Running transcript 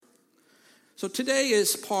So today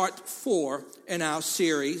is part 4 in our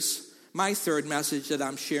series, my third message that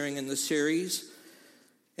I'm sharing in the series.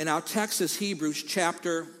 And our text is Hebrews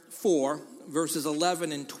chapter 4, verses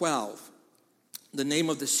 11 and 12. The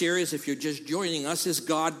name of the series, if you're just joining us, is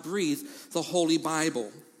God Breathed the Holy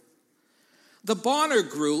Bible. The Barna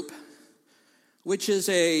Group, which is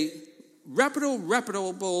a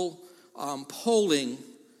reputable polling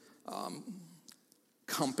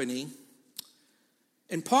company,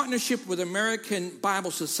 in partnership with American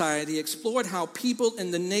Bible Society, explored how people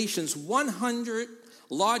in the nation's 100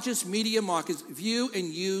 largest media markets view and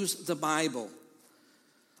use the Bible.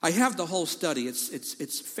 I have the whole study.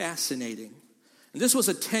 It's fascinating. And this was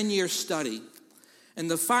a 10-year study,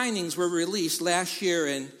 and the findings were released last year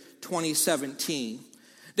in 2017.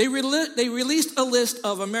 They released a list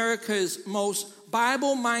of America's most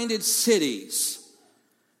Bible-minded cities,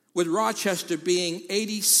 with Rochester being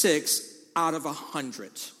 86 out of 100.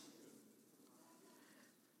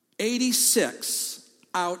 86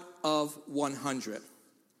 out of 100.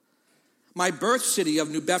 My birth city of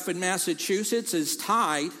New Bedford, Massachusetts is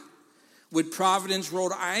tied with Providence,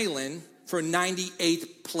 Rhode Island for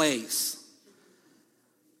 98th place.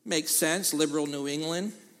 Makes sense, liberal New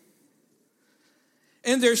England.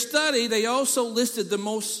 In their study, they also listed the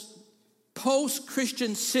most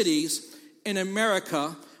post-Christian cities in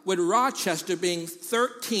America, with Rochester being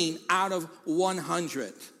 13 out of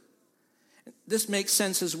 100. This makes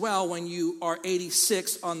sense as well when you are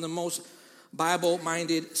 86 on the most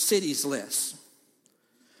Bible-minded cities list.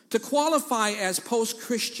 To qualify as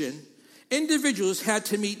post-Christian, individuals had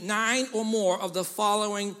to meet 9 or more of the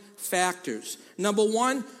following factors. Number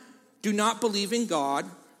 1, do not believe in God.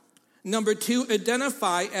 Number 2,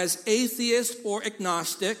 identify as atheist or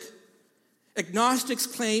agnostic. Agnostics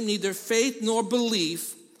claim neither faith nor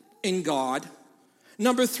belief in God.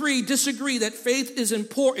 Number 3, disagree that faith is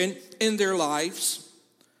important in their lives.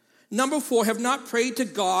 Number 4, have not prayed to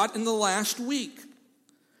God in the last week.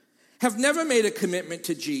 Have never made a commitment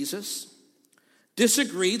to Jesus.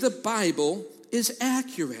 Disagree the Bible is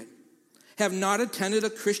accurate. Have not attended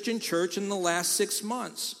a Christian church in the last 6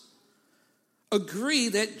 months. Agree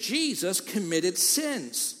that Jesus committed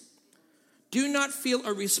sins. Do not feel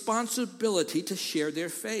a responsibility to share their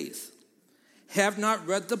faith. Have not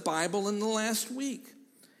read the Bible in the last week.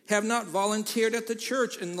 Have not volunteered at the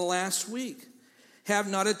church in the last week. Have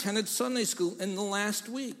not attended Sunday school in the last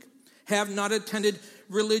week. Have not attended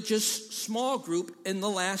religious small group in the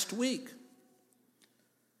last week.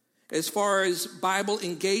 As far as Bible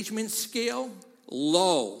engagement scale,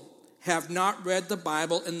 low. Have not read the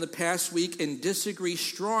Bible in the past week and disagree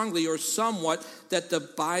strongly or somewhat that the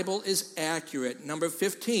Bible is accurate. Number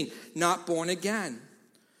 15, not born again.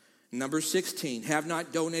 Number 16, have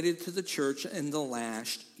not donated to the church in the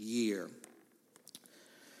last year.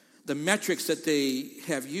 The metrics that they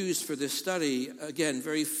have used for this study, again,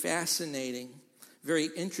 very fascinating, very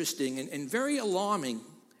interesting, and very alarming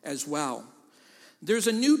as well. There's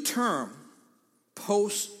a new term,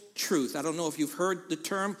 post-truth. I don't know if you've heard the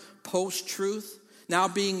term post-truth, now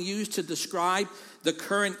being used to describe the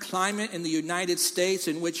current climate in the United States,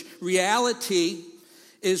 in which reality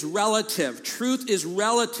is relative. Truth is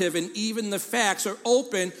relative, and even the facts are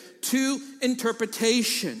open to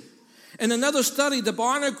interpretation. In another study, the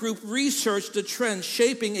Barna Group researched the trends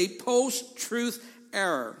shaping a post-truth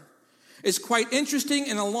era. It's quite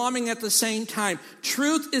interesting and alarming at the same time.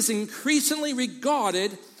 Truth is increasingly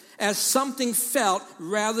regarded as something felt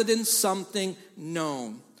rather than something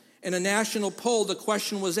known. In a national poll, the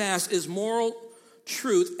question was asked, is moral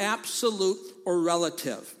truth absolute or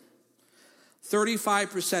relative?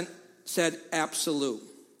 35% said absolute.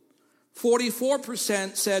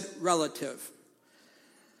 44% said relative.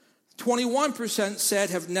 21%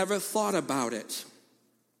 said have never thought about it.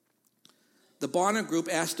 The Barna Group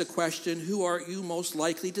asked the question, who are you most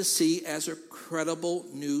likely to see as a credible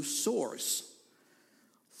news source?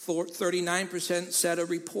 39% said a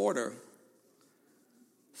reporter.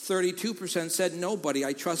 32% said nobody,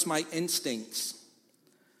 I trust my instincts.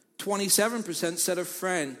 27% said a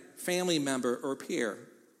friend, family member, or peer.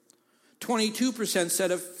 22%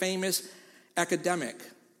 said a famous academic.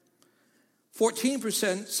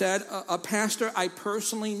 14% said a pastor I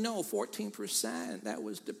personally know. 14%, that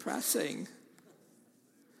was depressing.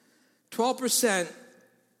 12%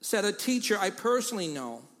 said a teacher I personally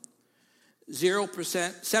know.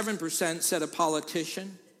 7% said a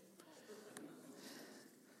politician.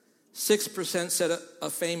 6% said a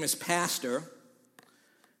famous pastor.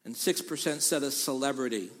 And 6% said a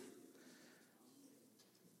celebrity.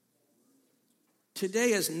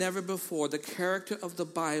 Today, as never before, the character of the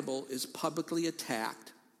Bible is publicly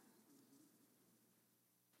attacked.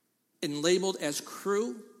 and labeled as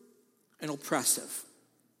cruel and oppressive.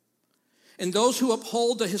 And those who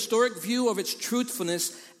uphold the historic view of its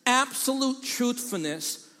truthfulness, absolute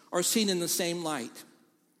truthfulness, are seen in the same light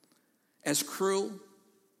as cruel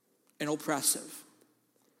and oppressive.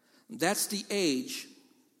 That's the age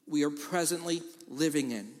we are presently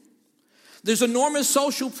living in. There's enormous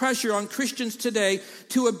social pressure on Christians today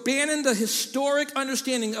to abandon the historic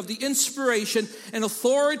understanding of the inspiration and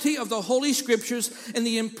authority of the Holy Scriptures and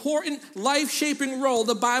the important life-shaping role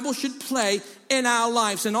the Bible should play in our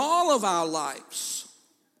lives, in all of our lives.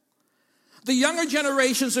 The younger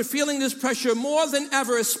generations are feeling this pressure more than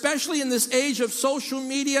ever, especially in this age of social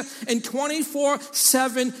media and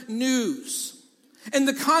 24/7 news. And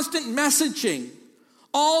the constant messaging,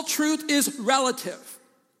 all truth is relative.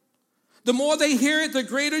 The more they hear it, the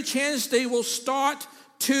greater chance they will start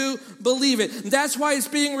to believe it. That's why it's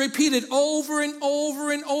being repeated over and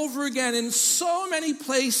over and over again in so many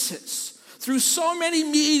places, through so many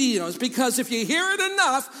mediums, because if you hear it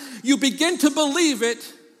enough, you begin to believe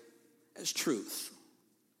it as truth.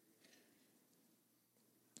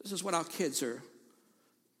 This is what our kids are.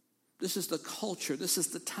 This is the culture. This is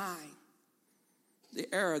the time, the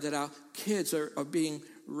era that our kids are being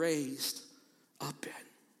raised up in.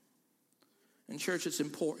 And church, it's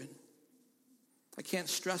important. I can't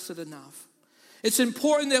stress it enough. It's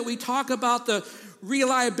important that we talk about the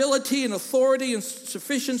reliability and authority and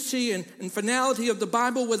sufficiency and finality of the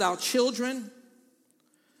Bible with our children.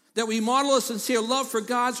 That we model a sincere love for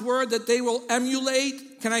God's word that they will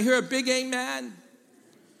emulate. Can I hear a big amen?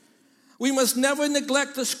 We must never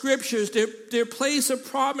neglect the scriptures, their place of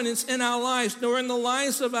prominence in our lives, nor in the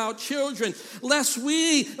lives of our children, lest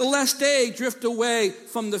they drift away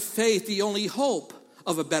from the faith. The only hope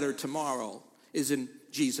of a better tomorrow is in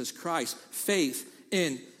Jesus Christ. Faith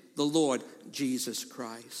in the Lord Jesus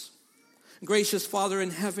Christ. Gracious Father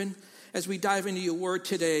in heaven, as we dive into your word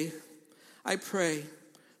today, I pray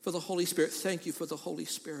for the Holy Spirit. Thank you for the Holy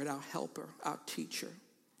Spirit, our helper, our teacher,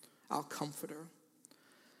 our comforter.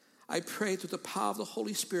 I pray through the power of the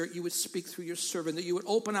Holy Spirit you would speak through your servant, that you would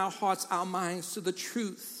open our hearts, our minds to the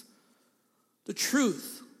truth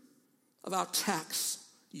of our text,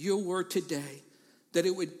 your word today, that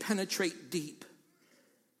it would penetrate deep.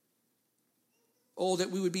 Oh, that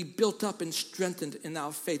we would be built up and strengthened in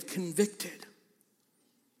our faith, convicted,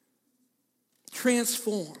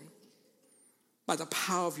 transformed by the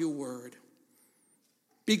power of your word.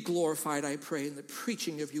 Be glorified, I pray, in the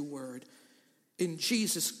preaching of your word. In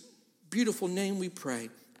Jesus' beautiful name we pray.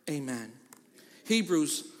 Amen.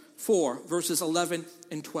 Hebrews 4, verses 11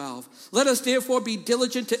 and 12. Let us therefore be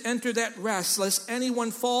diligent to enter that rest, lest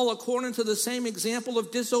anyone fall according to the same example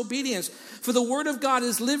of disobedience. For the word of God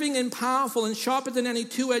is living and powerful and sharper than any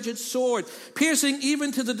two-edged sword, piercing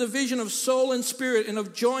even to the division of soul and spirit and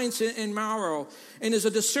of joints and marrow, and is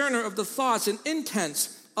a discerner of the thoughts and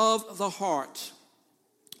intents of the heart.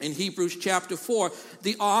 In Hebrews chapter 4,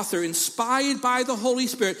 the author, inspired by the Holy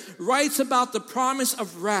Spirit, writes about the promise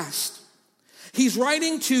of rest. He's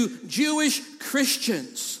writing to Jewish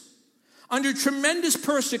Christians under tremendous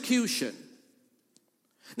persecution.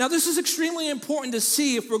 Now, this is extremely important to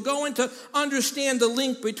see if we're going to understand the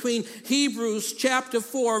link between Hebrews chapter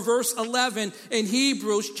 4, verse 11, and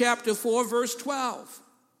Hebrews chapter 4, verse 12.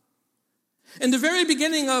 In the very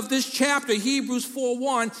beginning of this chapter, Hebrews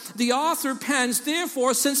 4:1, the author pens,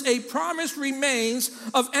 therefore, since a promise remains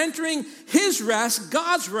of entering his rest,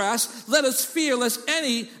 God's rest, let us fear lest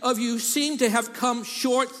any of you seem to have come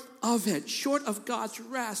short of it, short of God's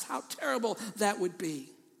rest. How terrible that would be,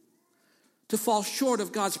 to fall short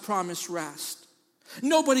of God's promised rest.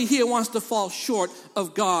 Nobody here wants to fall short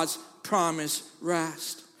of God's promised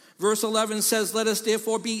rest. Verse 11 says, let us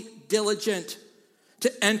therefore be diligent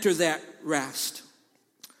to enter that rest.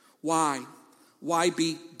 Why? Why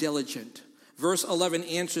be diligent? Verse 11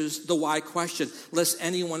 answers the why question. Lest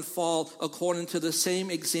anyone fall according to the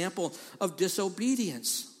same example of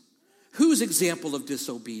disobedience. Whose example of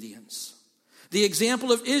disobedience? The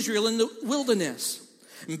example of Israel in the wilderness.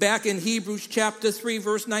 And back in Hebrews chapter 3,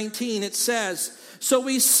 verse 19, it says, so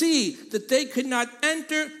we see that they could not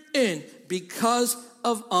enter in because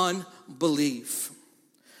of unbelief.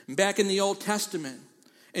 And back in the Old Testament,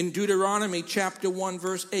 in Deuteronomy chapter 1,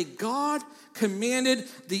 verse 8, God commanded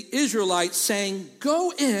the Israelites, saying,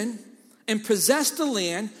 go in and possess the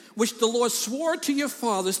land which the Lord swore to your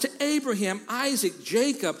fathers, to Abraham, Isaac,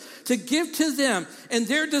 Jacob, to give to them and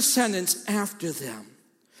their descendants after them,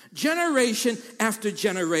 generation after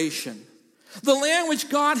generation. The land which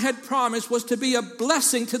God had promised was to be a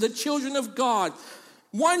blessing to the children of God,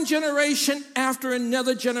 One generation after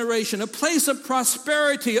another generation, a place of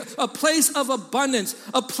prosperity, a place of abundance,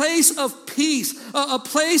 a place of peace, a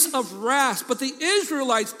place of rest. But the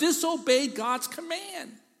Israelites disobeyed God's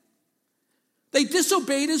command. They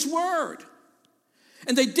disobeyed his word.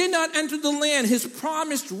 And they did not enter the land, his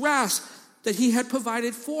promised rest that he had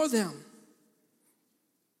provided for them,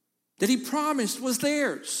 that he promised was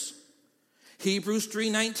theirs. Hebrews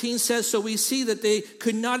 3:19 says, so we see that they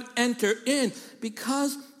could not enter in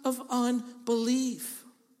because of unbelief.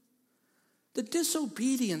 The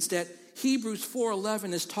disobedience that Hebrews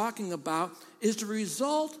 4:11 is talking about is the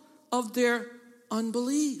result of their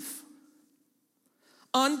unbelief.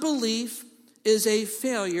 Unbelief is a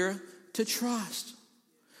failure to trust.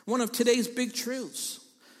 One of today's big truths.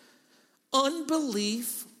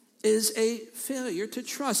 Unbelief is a failure to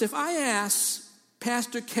trust. If I ask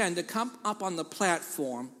Pastor Ken to come up on the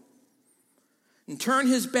platform and turn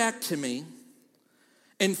his back to me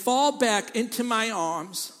and fall back into my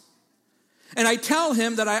arms, and I tell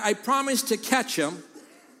him that I promised to catch him,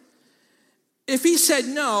 if he said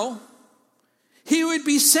no, he would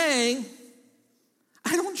be saying,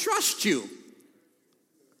 I don't trust you.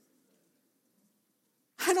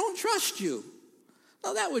 I don't trust you.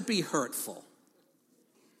 Now that would be hurtful.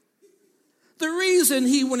 The reason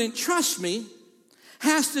he wouldn't trust me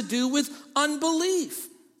has to do with unbelief.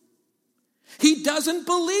 He doesn't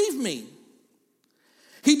believe me.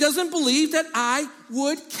 He doesn't believe that I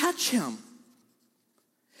would catch him.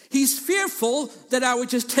 He's fearful that I would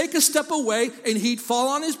just take a step away and he'd fall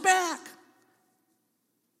on his back.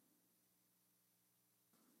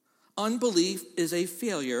 Unbelief is a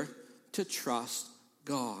failure to trust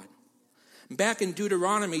God. Back in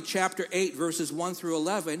Deuteronomy chapter 8, verses 1 through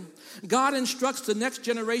 11, God instructs the next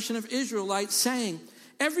generation of Israelites saying,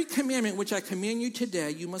 every commandment which I command you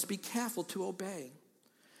today, you must be careful to obey,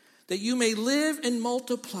 that you may live and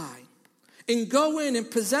multiply, and go in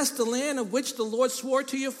and possess the land of which the Lord swore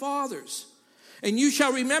to your fathers. And you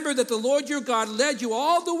shall remember that the Lord your God led you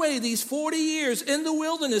all the way these 40 years in the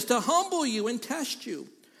wilderness to humble you and test you,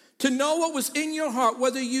 to know what was in your heart,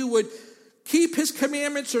 whether you would keep his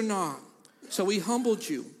commandments or not. So he humbled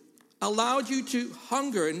you, allowed you to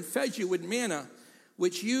hunger, and fed you with manna,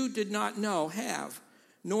 which you did not have,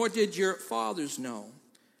 nor did your fathers know,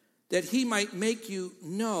 that he might make you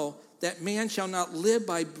know that man shall not live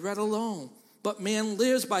by bread alone, but man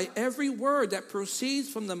lives by every word that proceeds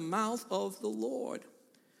from the mouth of the Lord.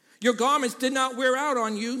 Your garments did not wear out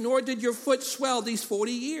on you, nor did your foot swell these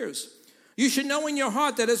 40 years. You should know in your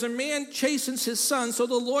heart that as a man chastens his son, so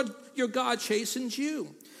the Lord your God chastens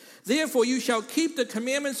you. Therefore you shall keep the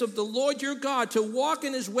commandments of the Lord your God, to walk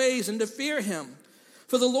in his ways and to fear him.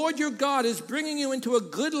 For the Lord your God is bringing you into a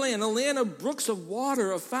good land, a land of brooks of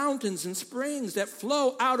water, of fountains and springs that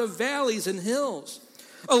flow out of valleys and hills,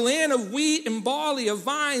 a land of wheat and barley, of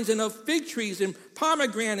vines and of fig trees and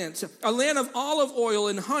pomegranates, a land of olive oil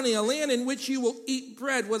and honey, a land in which you will eat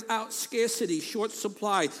bread without scarcity, short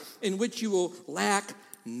supply, in which you will lack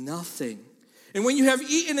nothing. And when you have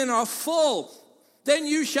eaten and are full, then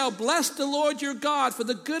you shall bless the Lord your God for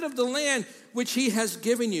the good of the land which he has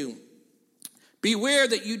given you. Beware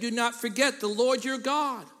that you do not forget the Lord your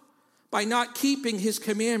God by not keeping his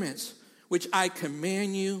commandments, which I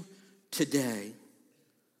command you today.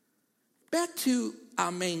 Back to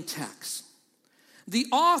our main text. The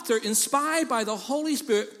author, inspired by the Holy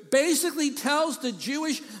Spirit, basically tells the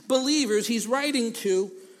Jewish believers he's writing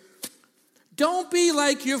to, don't be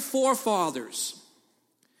like your forefathers,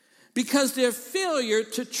 because their failure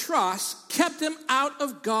to trust kept them out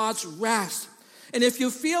of God's rest. And if you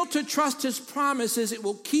fail to trust his promises, it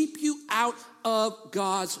will keep you out of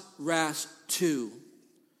God's rest too.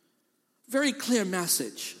 Very clear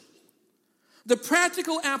message. The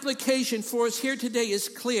practical application for us here today is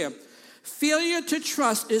clear. Failure to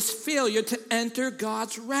trust is failure to enter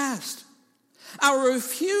God's rest. Our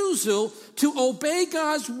refusal to obey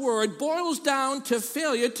God's word boils down to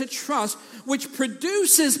failure to trust, which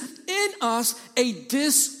produces in us a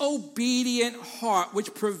disobedient heart,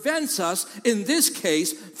 which prevents us, in this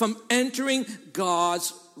case, from entering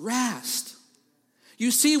God's rest.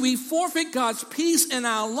 You see, we forfeit God's peace in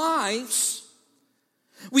our lives.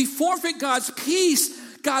 We forfeit God's peace,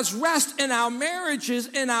 God's rest in our marriages,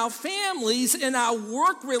 in our families, in our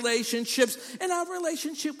work relationships, in our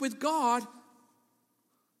relationship with God.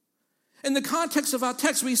 In the context of our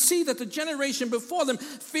text, we see that the generation before them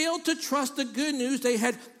failed to trust the good news they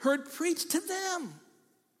had heard preached to them.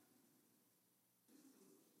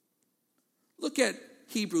 Look at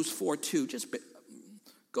Hebrews 4:2. Just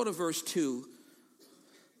go to verse 2.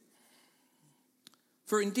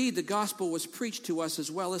 For indeed the gospel was preached to us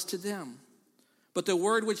as well as to them. But the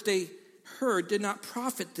word which they heard did not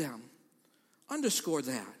profit them. Underscore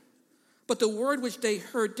that. But the word which they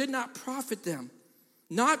heard did not profit them,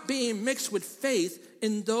 not being mixed with faith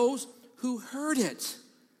in those who heard it.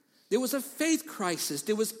 There was a faith crisis.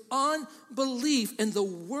 There was unbelief in the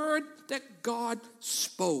word that God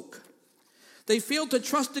spoke. They failed to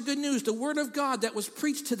trust the good news, the word of God that was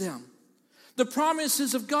preached to them. The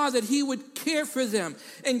promises of God that he would care for them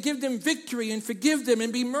and give them victory and forgive them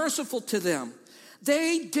and be merciful to them.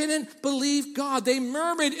 They didn't believe God. They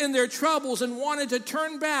murmured in their troubles and wanted to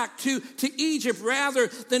turn back to Egypt rather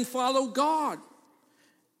than follow God.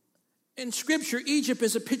 In Scripture, Egypt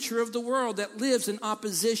is a picture of the world that lives in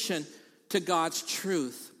opposition to God's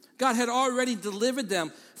truth. God had already delivered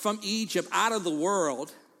them from Egypt, out of the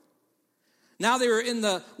world. Now they were in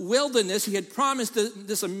the wilderness. He had promised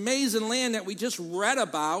this amazing land that we just read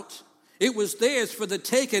about. It was theirs for the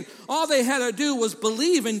taking. All they had to do was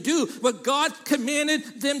believe and do what God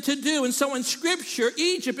commanded them to do. And so in Scripture,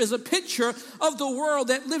 Egypt is a picture of the world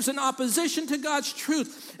that lives in opposition to God's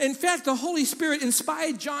truth. In fact, the Holy Spirit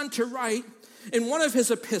inspired John to write in one of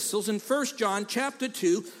his epistles in 1 John chapter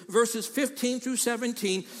 2, verses 15 through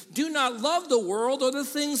 17, do not love the world or the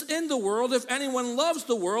things in the world. If anyone loves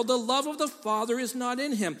the world, the love of the Father is not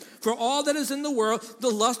in him. For all that is in the world,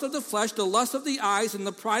 the lust of the flesh, the lust of the eyes, and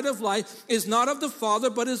the pride of life is not of the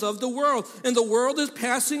Father, but is of the world. And the world is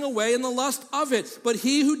passing away in the lust of it. But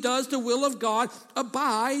he who does the will of God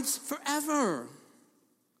abides forever.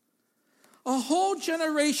 A whole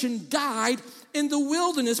generation died in the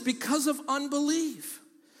wilderness because of unbelief.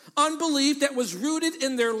 Unbelief that was rooted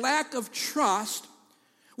in their lack of trust,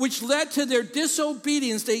 which led to their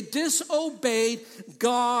disobedience. They disobeyed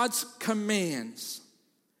God's commands,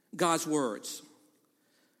 God's words.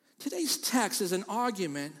 Today's text is an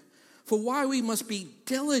argument for why we must be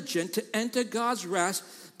diligent to enter God's rest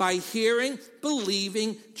by hearing,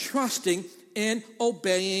 believing, trusting, and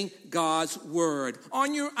obeying God's word.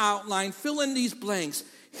 On your outline, fill in these blanks.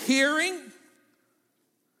 Hearing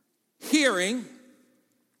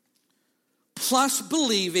plus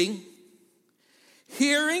believing,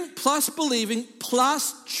 hearing plus believing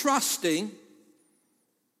plus trusting,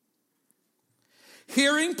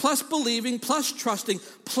 hearing plus believing plus trusting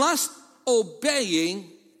plus obeying.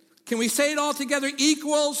 Can we say it all together?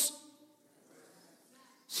 Equals.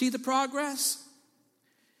 See the progress?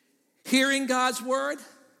 Hearing God's word,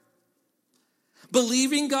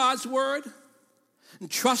 believing God's word, and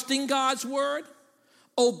trusting God's word,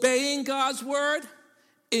 obeying God's word,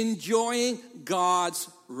 enjoying God's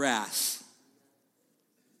rest.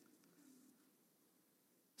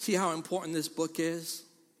 See how important this book is?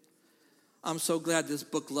 I'm so glad this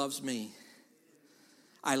book loves me.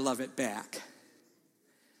 I love it back.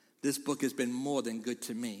 This book has been more than good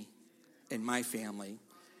to me and my family,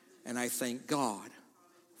 and I thank God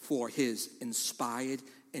for his inspired,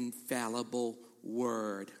 infallible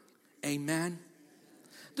word. Amen?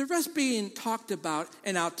 The rest being talked about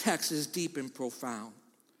in our text is deep and profound.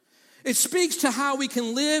 It speaks to how we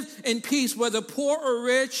can live in peace, whether poor or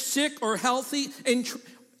rich, sick or healthy,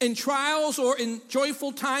 in trials or in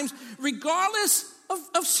joyful times, regardless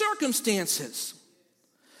of circumstances.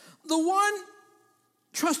 The one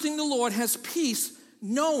trusting the Lord has peace,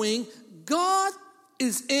 knowing God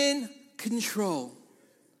is in control.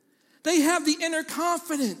 They have the inner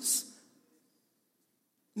confidence,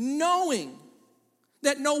 knowing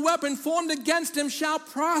that no weapon formed against them shall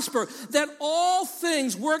prosper, that all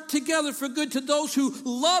things work together for good to those who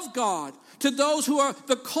love God, to those who are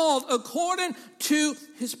the called according to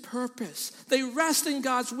his purpose. They rest in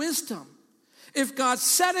God's wisdom. If God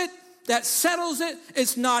said it, that settles it.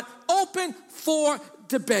 It's not open for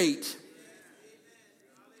debate.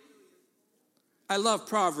 I love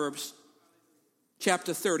Proverbs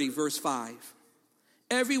chapter 30, verse 5.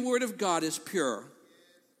 Every word of God is pure.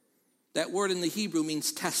 That word in the Hebrew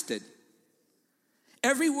means tested.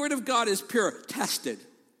 Every word of God is pure, tested.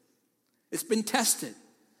 It's been tested.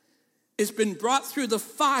 It's been brought through the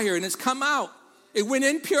fire and it's come out. It went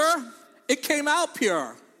in pure, it came out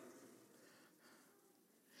pure.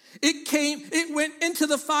 It went into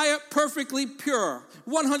the fire perfectly pure,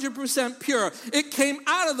 100% pure. It came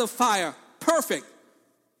out of the fire perfect.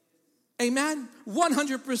 Amen?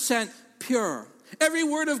 100% pure. Every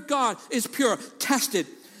word of God is pure, tested.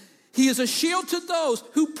 He is a shield to those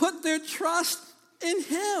who put their trust in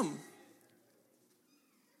him.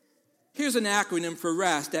 Here's an acronym for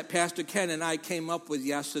rest that Pastor Ken and I came up with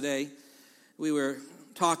yesterday. We were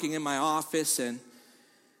talking in my office and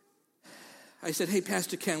I said, hey,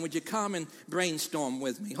 Pastor Ken, would you come and brainstorm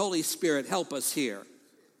with me? Holy Spirit, help us here.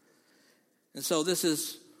 And so this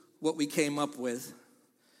is what we came up with.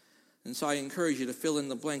 And so I encourage you to fill in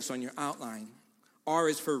the blanks on your outline. R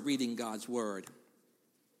is for reading God's word.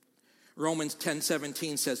 Romans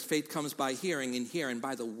 10:17 says, faith comes by hearing, and hearing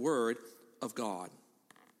by the word of God.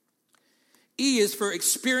 E is for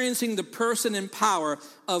experiencing the person and power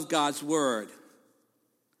of God's word.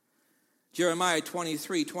 Jeremiah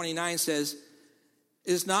 23:29 says,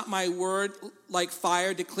 is not my word like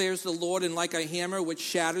fire, declares the Lord, and like a hammer which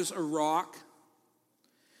shatters a rock?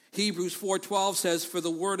 Hebrews 4:12 says, for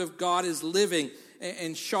the word of God is living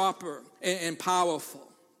and sharper and powerful.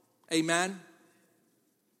 Amen?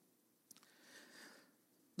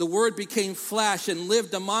 The word became flesh and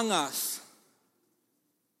lived among us.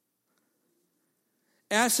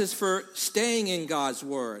 S is for staying in God's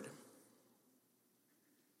word.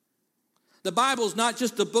 The Bible is not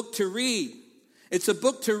just a book to read. It's a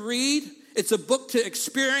book to read. It's a book to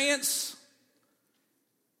experience.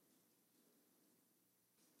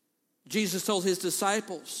 Jesus told his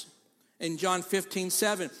disciples in John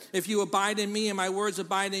 15:7, if you abide in me and my words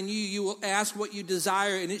abide in you, you will ask what you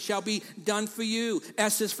desire and it shall be done for you.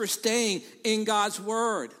 S is for staying in God's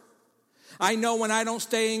word. I know when I don't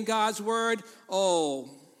stay in God's word,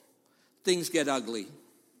 things get ugly.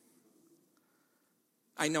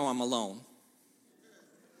 I know I'm alone.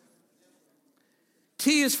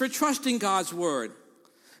 T is for trusting God's word.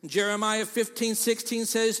 Jeremiah 15:16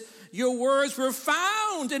 says, your words were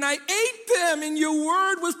found and I ate them, and your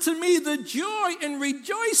word was to me the joy and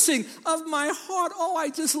rejoicing of my heart. I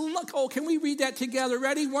just look. Can we read that together?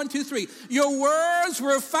 Ready? 1, 2, 3. Your words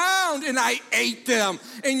were found and I ate them,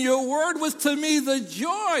 and your word was to me the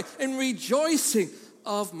joy and rejoicing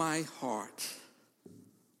of my heart.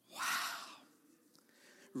 Wow.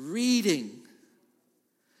 Reading,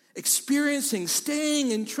 experiencing,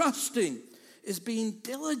 staying, and trusting is being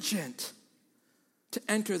diligent to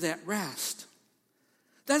enter that rest.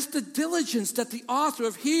 That's the diligence that the author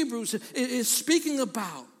of Hebrews is speaking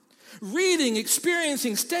about. Reading,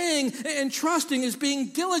 experiencing, staying, and trusting is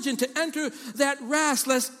being diligent to enter that rest,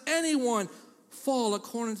 lest anyone fall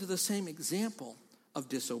according to the same example of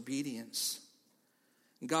disobedience.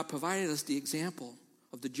 And God provided us the example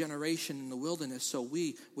of the generation in the wilderness so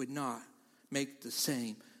we would not make the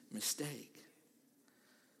same mistake.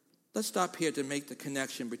 Let's stop here to make the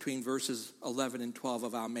connection between verses 11 and 12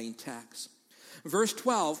 of our main text. Verse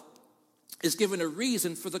 12 is given a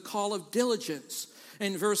reason for the call of diligence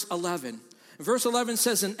in verse 11. Verse 11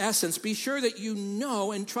 says, in essence, be sure that you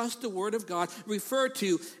know and trust the word of God, referred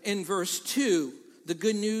to in verse 2, the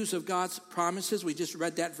good news of God's promises. We just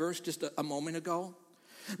read that verse just a moment ago.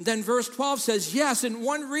 Then verse 12 says, yes, and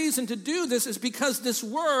one reason to do this is because this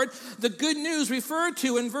word, the good news referred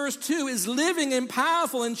to in verse 2, is living and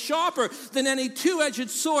powerful and sharper than any two-edged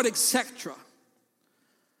sword, etc.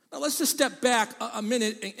 Now let's just step back a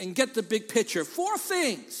minute and get the big picture. Four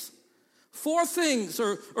things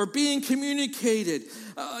are being communicated.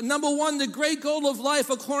 Number one, the great goal of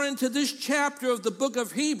life, according to this chapter of the book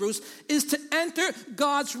of Hebrews, is to enter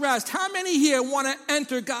God's rest. How many here want to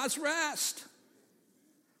enter God's rest?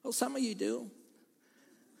 Well, some of you do.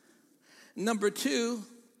 Number two,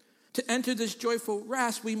 to enter this joyful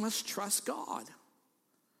rest, we must trust God.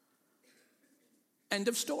 End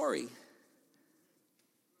of story.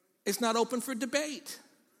 It's not open for debate.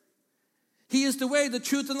 He is the way, the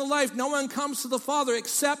truth, and the life. No one comes to the Father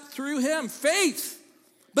except through him. Faith,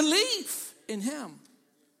 belief in him.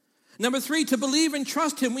 Number three, to believe and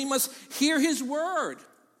trust him, we must hear his word.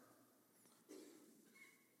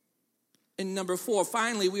 And number four,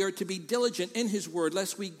 finally, we are to be diligent in his word,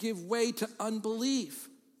 lest we give way to unbelief.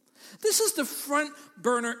 This is the front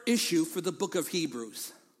burner issue for the book of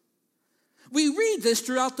Hebrews. We read this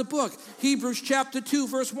throughout the book. Hebrews chapter 2,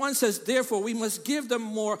 verse 1 says, therefore, we must give them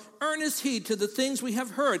more earnest heed to the things we have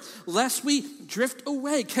heard, lest we drift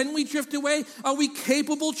away. Can we drift away? Are we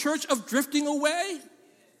capable, church, of drifting away?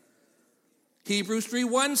 Hebrews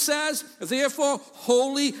 3:1 says, therefore,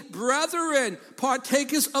 holy brethren,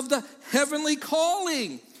 partakers of the heavenly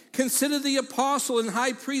calling, consider the apostle and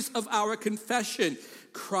high priest of our confession,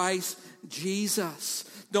 Christ Jesus.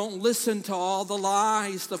 Don't listen to all the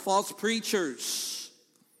lies, the false preachers.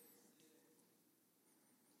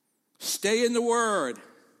 Stay in the word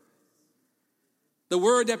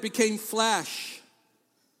that became flesh,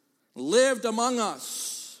 lived among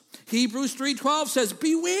us. Hebrews 3:12 says,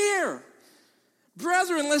 beware,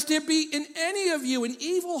 brethren, lest there be in any of you an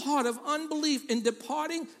evil heart of unbelief in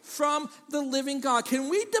departing from the living God. Can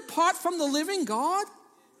we depart from the living God?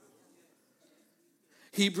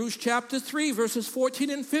 Hebrews chapter 3, verses 14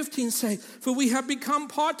 and 15 say, "For we have become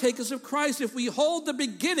partakers of Christ if we hold the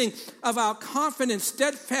beginning of our confidence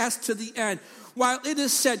steadfast to the end. While it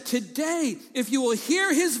is said, today, if you will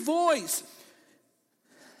hear his voice."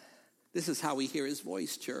 This is how we hear his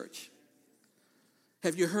voice, church.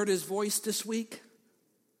 Have you heard his voice this week?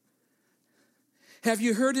 Have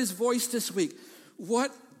you heard his voice this week?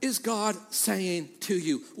 What is God saying to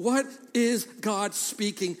you? What is God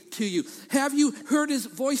speaking to you? Have you heard his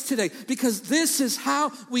voice today? Because this is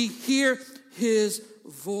how we hear his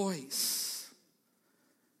voice.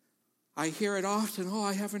 I hear it often. "Oh,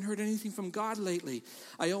 I haven't heard anything from God lately."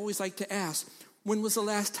 I always like to ask, when was the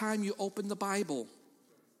last time you opened the Bible?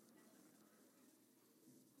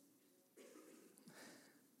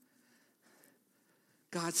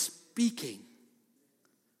 God's speaking.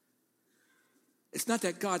 It's not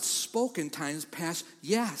that God spoke in times past.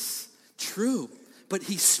 Yes, true. But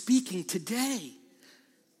he's speaking today.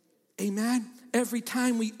 Amen? Every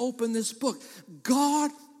time we open this book,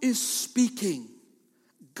 God is speaking.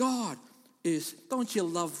 God is. Don't you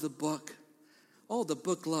love the book? Oh, the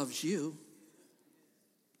book loves you.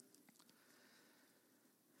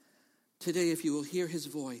 Today, if you will hear his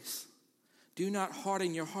voice, do not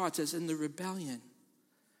harden your hearts as in the rebellion.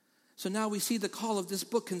 So now we see the call of this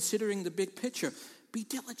book considering the big picture. Be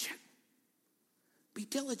diligent. Be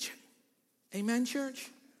diligent. Amen, church?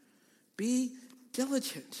 Be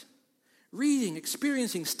diligent. Reading,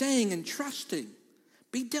 experiencing, staying, and trusting.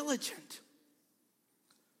 Be diligent.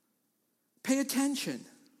 Pay attention.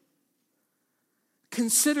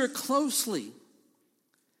 Consider closely.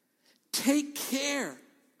 Take care.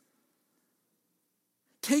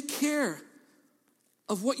 Take care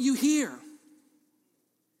of what you hear.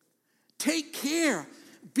 Take care.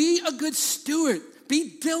 Be a good steward.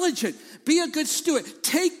 Be diligent. Be a good steward.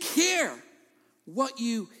 Take care what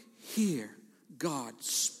you hear God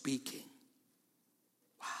speaking.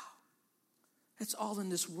 Wow. That's all in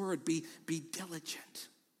this word. Be diligent.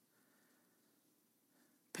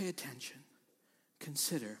 Pay attention.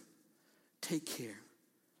 Consider. Take care.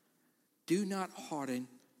 Do not harden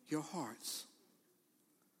your hearts.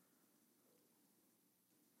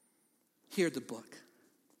 Hear the book.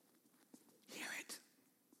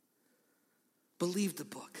 Believe the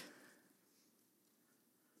book.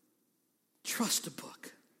 Trust the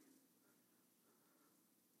book.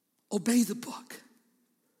 Obey the book.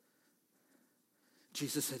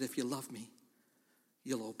 Jesus said, if you love me,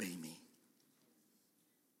 you'll obey me.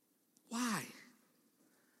 Why?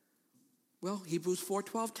 Well, Hebrews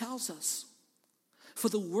 4:12 tells us, for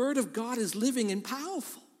the word of God is living and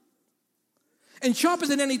powerful, and sharper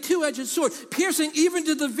than any two-edged sword, piercing even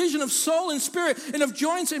to the division of soul and spirit and of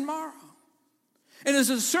joints and marrow, and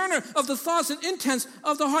is a discerner of the thoughts and intents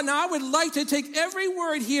of the heart. Now, I would like to take every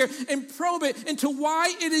word here and probe it into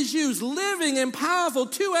why it is used. Living and powerful,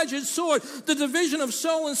 two-edged sword, the division of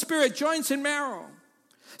soul and spirit, joints and marrow,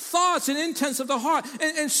 thoughts and intents of the heart,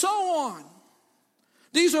 and so on.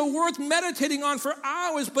 These are worth meditating on for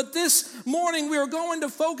hours, but this morning we are going to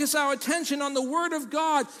focus our attention on the Word of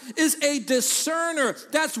God is a discerner.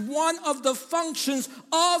 That's one of the functions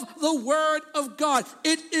of the Word of God.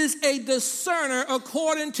 It is a discerner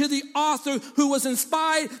according to the author who was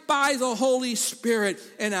inspired by the Holy Spirit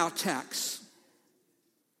in our text.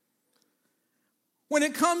 When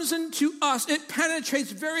it comes into us, it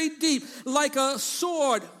penetrates very deep like a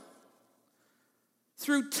sword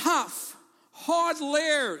through tough, hard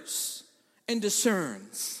layers, and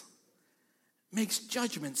discerns, makes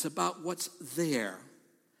judgments about what's there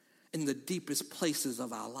in the deepest places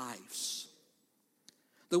of our lives.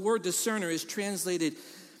 The word discerner is translated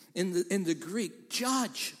in the Greek,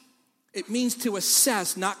 judge. It means to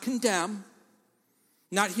assess, not condemn,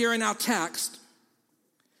 not here in our text.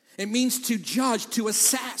 It means to judge, to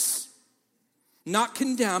assess, not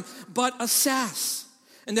condemn, but assess.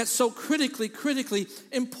 And that's so critically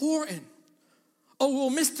important. Oh,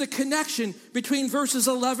 we'll miss the connection between verses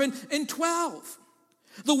 11 and 12.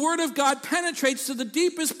 The Word of God penetrates to the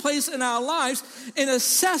deepest place in our lives and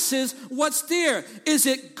assesses what's there. Is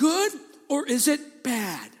it good or is it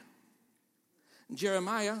bad?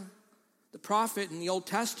 Jeremiah, the prophet in the Old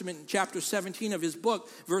Testament, in chapter 17 of his book,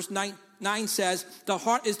 verse 9 says, the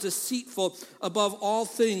heart is deceitful above all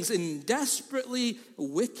things and desperately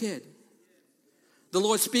wicked. The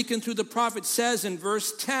Lord speaking through the prophet says in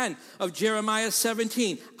verse 10 of Jeremiah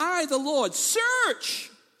 17, I, the Lord, search,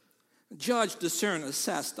 judge, discern,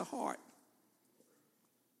 assess the heart.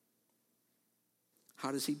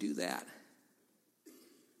 How does he do that?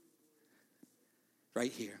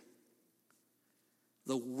 Right here.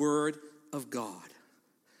 The Word of God.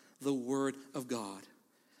 The Word of God.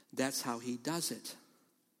 That's how he does it.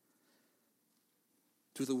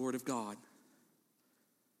 through the Word of God.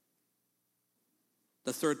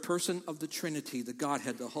 The third person of the Trinity, the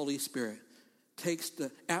Godhead, the Holy Spirit, takes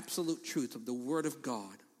the absolute truth of the Word of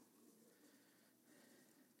God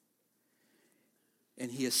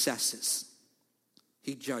and he assesses,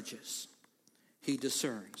 he judges, he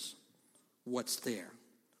discerns what's there,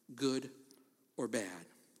 good or bad.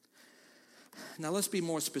 Now let's be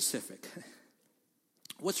more specific.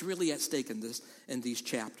 What's really at stake in these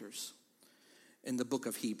chapters in the book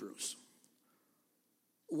of Hebrews?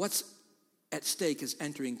 What's at stake is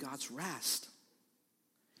entering God's rest.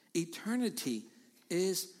 Eternity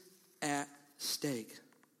is at stake.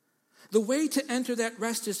 The way to enter that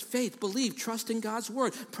rest is faith, believe, trust in God's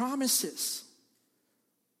word, promises.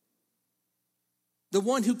 The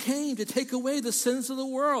one who came to take away the sins of the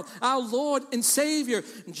world, our Lord and Savior,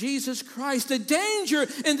 Jesus Christ. The danger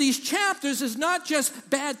in these chapters is not just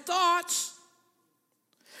bad thoughts.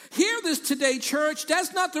 Hear this today, church.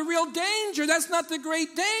 That's not the real danger. That's not the great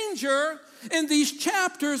danger in these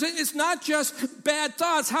chapters. It's not just bad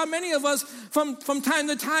thoughts. How many of us from time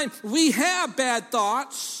to time, we have bad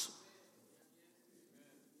thoughts?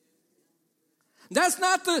 That's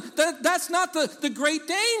not the great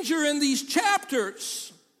danger in these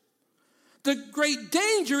chapters. The great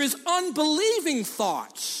danger is unbelieving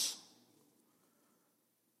thoughts.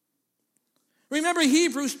 Remember,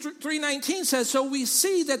 Hebrews 3:19 says, so we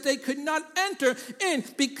see that they could not enter in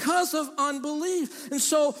because of unbelief. And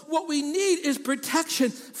so what we need is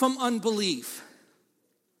protection from unbelief.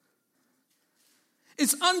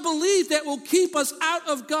 It's unbelief that will keep us out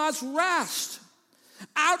of God's rest,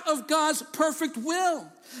 out of God's perfect will.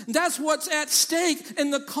 That's what's at stake in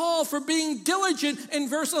the call for being diligent in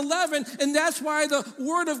verse 11. And that's why the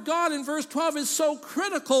word of God in verse 12 is so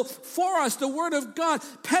critical for us. The word of God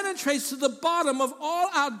penetrates to the bottom of all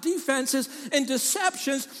our defenses and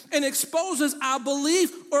deceptions and exposes our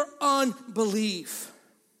belief or unbelief.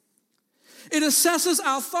 It assesses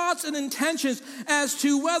our thoughts and intentions as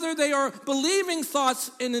to whether they are believing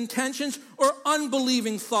thoughts and intentions or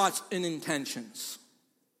unbelieving thoughts and intentions.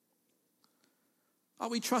 Are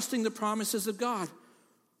we trusting the promises of God?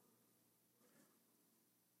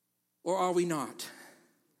 Or are we not?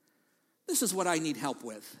 This is what I need help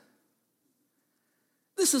with.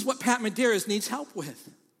 This is what Pat Medeiros needs help with.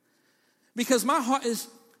 Because my heart is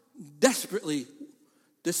desperately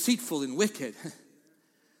deceitful and wicked.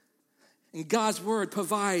 And God's word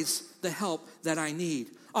provides the help that I need.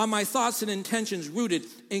 Are my thoughts and intentions rooted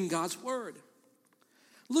in God's word?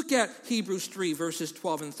 Look at Hebrews 3, verses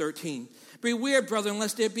 12 and 13. Beware, brethren,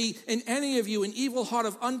 lest there be in any of you an evil heart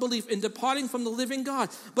of unbelief in departing from the living God.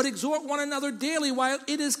 But exhort one another daily while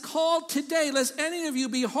it is called today, lest any of you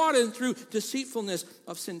be hardened through deceitfulness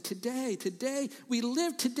of sin. Today, we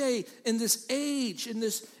live today in this age, in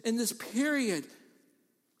this period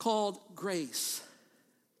called grace.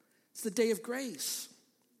 It's the day of grace.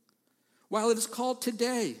 While it is called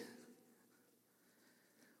today,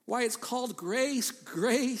 why it's called grace,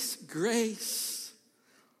 grace, grace.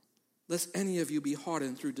 Lest any of you be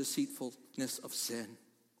hardened through deceitfulness of sin.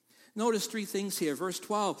 Notice three things here. Verse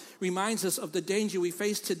 12 reminds us of the danger we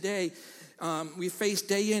face today. We face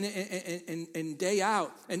day in and day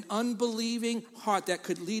out. An unbelieving heart that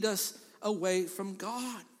could lead us away from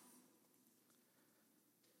God.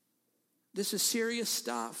 This is serious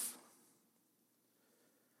stuff.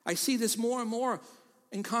 I see this more and more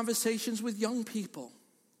in conversations with young people.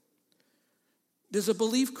 There's a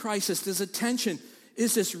belief crisis. There's a tension.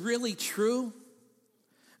 Is this really true?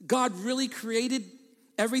 God really created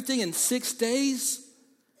everything in 6 days?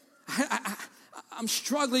 I'm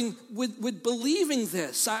struggling with believing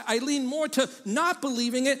this. I lean more to not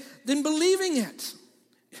believing it than believing it.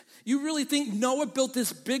 You really think Noah built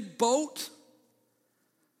this big boat?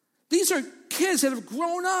 These are kids that have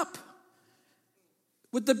grown up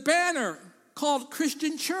with the banner called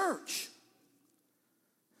Christian Church.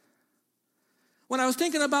 When I was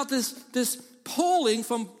thinking about this polling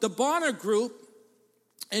from the Bonner Group,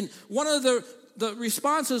 and one of the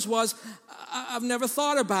responses was, I've never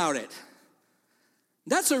thought about it.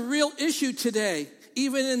 That's a real issue today.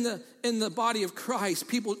 Even in the body of Christ,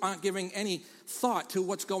 people aren't giving any thought to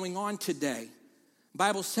what's going on today. The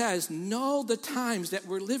Bible says, know the times that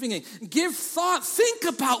we're living in. Give thought, think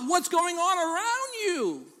about what's going on around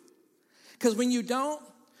you. Because when you don't,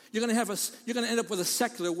 you're going to end up with a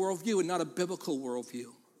secular worldview and not a biblical worldview.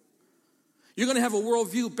 You're going to have a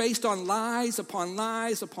worldview based on lies upon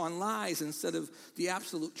lies upon lies instead of the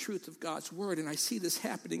absolute truth of God's word. And I see this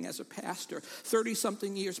happening as a pastor,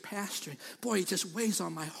 30-something years pastoring. Boy, it just weighs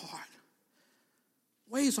on my heart.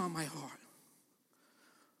 Weighs on my heart.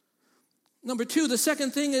 Number two, the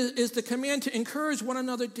second thing is the command to encourage one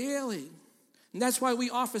another daily. And that's why we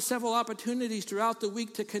offer several opportunities throughout the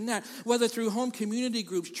week to connect, whether through home community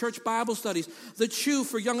groups, church Bible studies, the Chew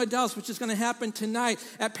for young adults, which is going to happen tonight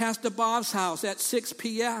at Pastor Bob's house at 6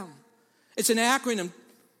 p.m. It's an acronym.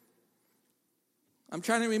 I'm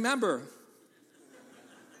trying to remember.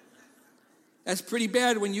 That's pretty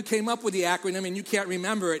bad when you came up with the acronym and you can't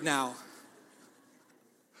remember it now.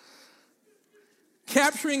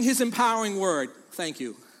 Capturing his empowering word. Thank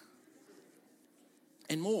you.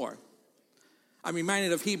 And more. I'm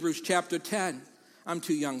reminded of Hebrews chapter 10. I'm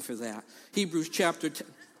too young for that. Hebrews chapter 10.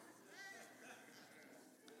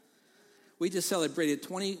 We just celebrated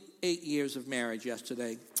 28 years of marriage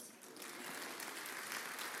yesterday.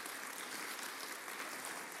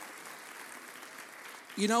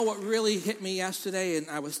 You know what really hit me yesterday? And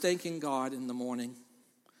I was thanking God in the morning.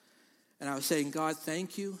 And I was saying, God,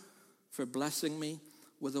 thank you for blessing me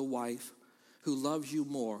with a wife who loves you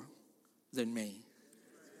more than me.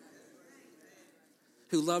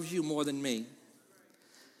 Who loves you more than me.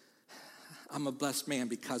 I'm a blessed man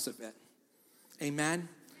because of it. Amen?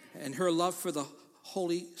 And her love for the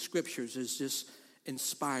Holy Scriptures is just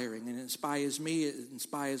inspiring. And it inspires me. It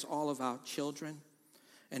inspires all of our children.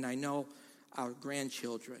 And I know our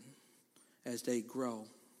grandchildren as they grow.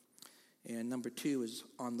 And number 2 is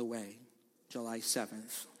on the way, July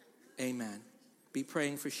 7th. Amen. Be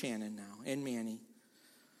praying for Shannon now and Manny,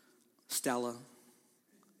 Stella.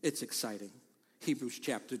 It's exciting. Hebrews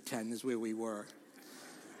chapter 10 is where we were.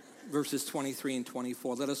 Verses 23 and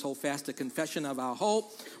 24. Let us hold fast the confession of our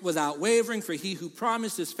hope without wavering, for he who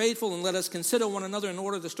promised is faithful, and let us consider one another in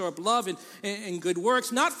order to store up love and good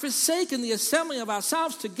works, not forsaking the assembly of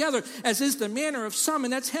ourselves together, as is the manner of some,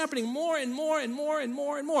 and that's happening more and more and more and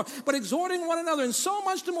more and more, but exhorting one another, and so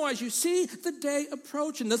much the more as you see the day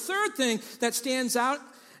approaching. The third thing that stands out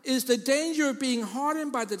is the danger of being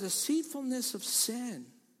hardened by the deceitfulness of sin.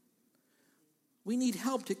 We need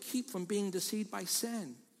help to keep from being deceived by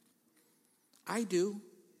sin. I do.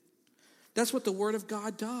 That's what the Word of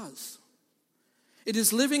God does. It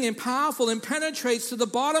is living and powerful and penetrates to the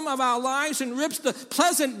bottom of our lives and rips the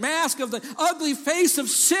pleasant mask of the ugly face of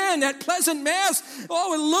sin. That pleasant mask,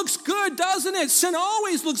 oh, it looks good, doesn't it? Sin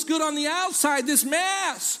always looks good on the outside, this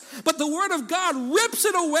mask. But the Word of God rips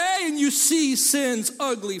it away and you see sin's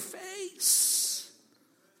ugly face.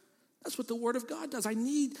 That's what the Word of God does. I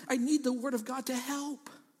need the Word of God to help.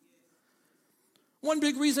 One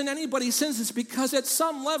big reason anybody sins is because at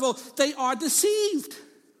some level they are deceived.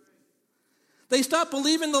 They stop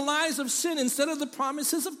believing the lies of sin instead of the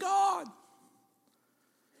promises of God.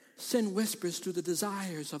 Sin whispers through the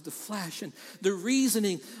desires of the flesh and the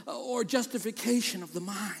reasoning or justification of the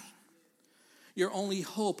mind. Your only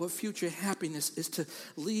hope of future happiness is to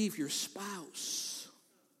leave your spouse.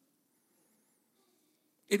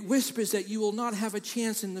 It whispers that you will not have a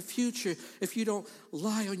chance in the future if you don't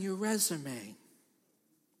lie on your resume.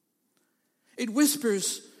 It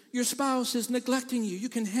whispers your spouse is neglecting you. You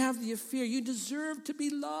can have the affair. You deserve to be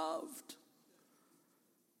loved.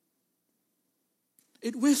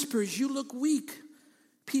 It whispers you look weak.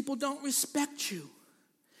 People don't respect you.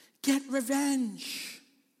 Get revenge.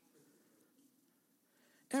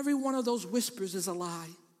 Every one of those whispers is a lie.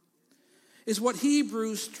 Is what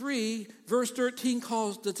Hebrews 3 verse 13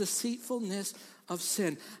 calls the deceitfulness of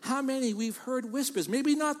sin. How many we've heard whispers?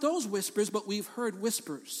 Maybe not those whispers, but we've heard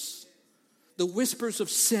whispers. The whispers of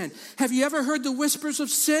sin. Have you ever heard the whispers of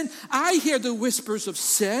sin? I hear the whispers of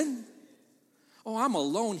sin. Oh, I'm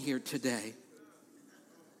alone here today.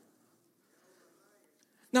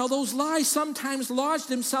 Now, those lies sometimes lodge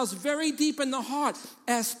themselves very deep in the heart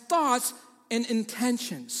as thoughts and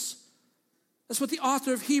intentions. That's what the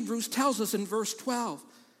author of Hebrews tells us in verse 12.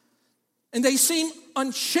 And they seem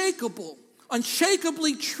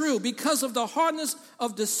unshakably true because of the hardness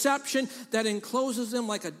of deception that encloses them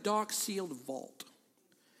like a dark sealed vault.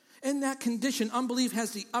 In that condition, unbelief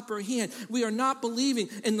has the upper hand. We are not believing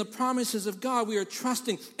in the promises of God. We are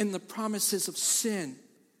trusting in the promises of sin,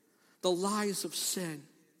 the lies of sin.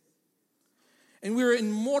 And we are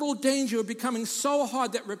in mortal danger of becoming so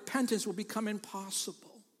hard that repentance will become impossible.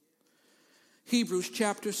 Hebrews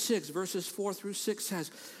chapter 6, verses 4 through 6 says,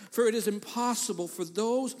 "For it is impossible for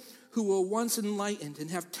those who were once enlightened and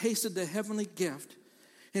have tasted the heavenly gift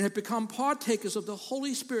and have become partakers of the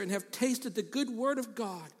Holy Spirit and have tasted the good word of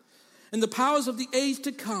God and the powers of the age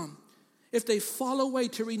to come, if they fall away,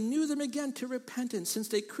 to renew them again to repentance, since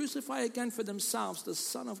they crucify again for themselves the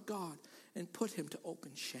Son of God and put him to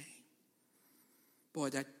open shame." Boy,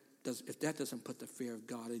 if that doesn't put the fear of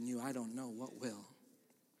God in you, I don't know what will.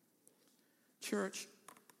 Church,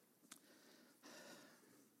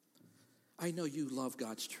 I know you love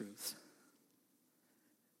God's truth.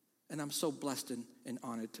 And I'm so blessed and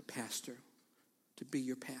honored to be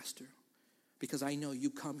your pastor. Because I know you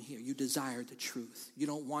come here, you desire the truth. You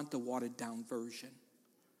don't want the watered down version.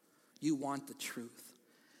 You want the truth.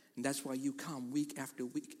 And that's why you come week after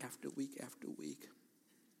week after week after week.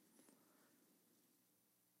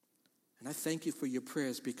 And I thank you for your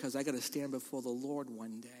prayers, because I got to stand before the Lord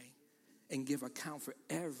one day and give account for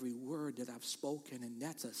every word that I've spoken. And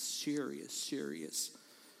that's a serious, serious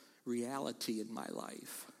reality in my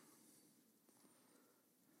life.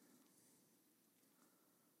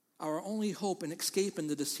 Our only hope and escape in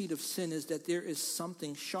the deceit of sin is that there is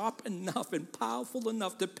something sharp enough and powerful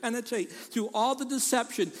enough to penetrate through all the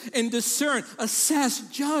deception and discern, assess,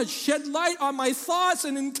 judge, shed light on my thoughts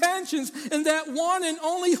and intentions. And that one and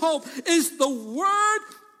only hope is the Word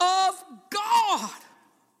of God.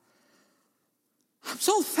 I'm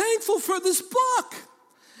so thankful for this book.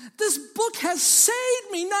 This book has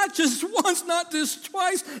saved me, not just once, not just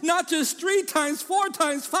twice, not just 3 times, 4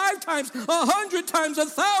 times, 5 times, 100 times,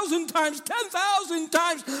 1,000 times, 10,000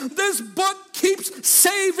 times. This book keeps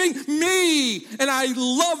saving me. And I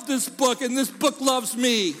love this book, and this book loves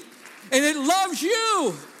me. And it loves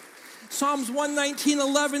you. Psalms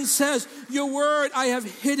 119:11 says, your word I have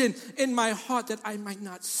hidden in my heart that I might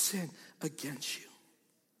not sin against you.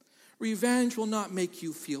 Revenge will not make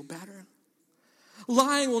you feel better.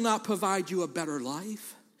 Lying will not provide you a better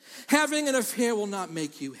life. Having an affair will not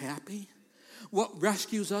make you happy. What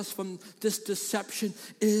rescues us from this deception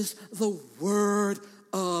is the Word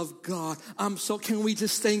of God. Can we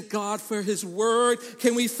just thank God for His Word?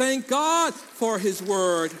 Can we thank God for His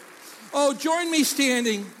Word? Oh, join me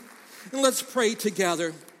standing and let's pray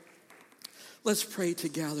together. Let's pray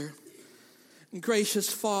together.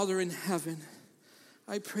 Gracious Father in heaven,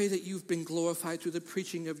 I pray that you've been glorified through the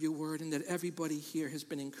preaching of your word, and that everybody here has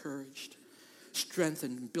been encouraged,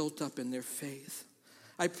 strengthened, and built up in their faith.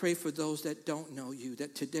 I pray for those that don't know you,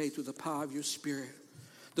 that today, through the power of your Spirit,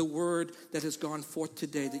 the word that has gone forth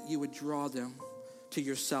today, that you would draw them to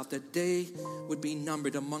yourself, that they would be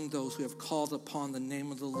numbered among those who have called upon the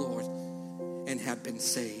name of the Lord and have been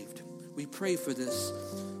saved. We pray for this.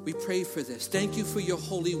 We pray for this. Thank you for your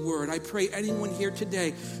holy word. I pray anyone here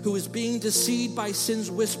today who is being deceived by sin's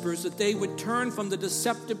whispers, that they would turn from the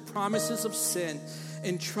deceptive promises of sin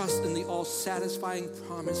and trust in the all-satisfying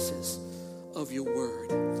promises of your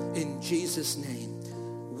word. In Jesus'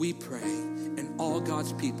 name we pray. And all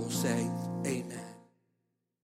God's people say, amen.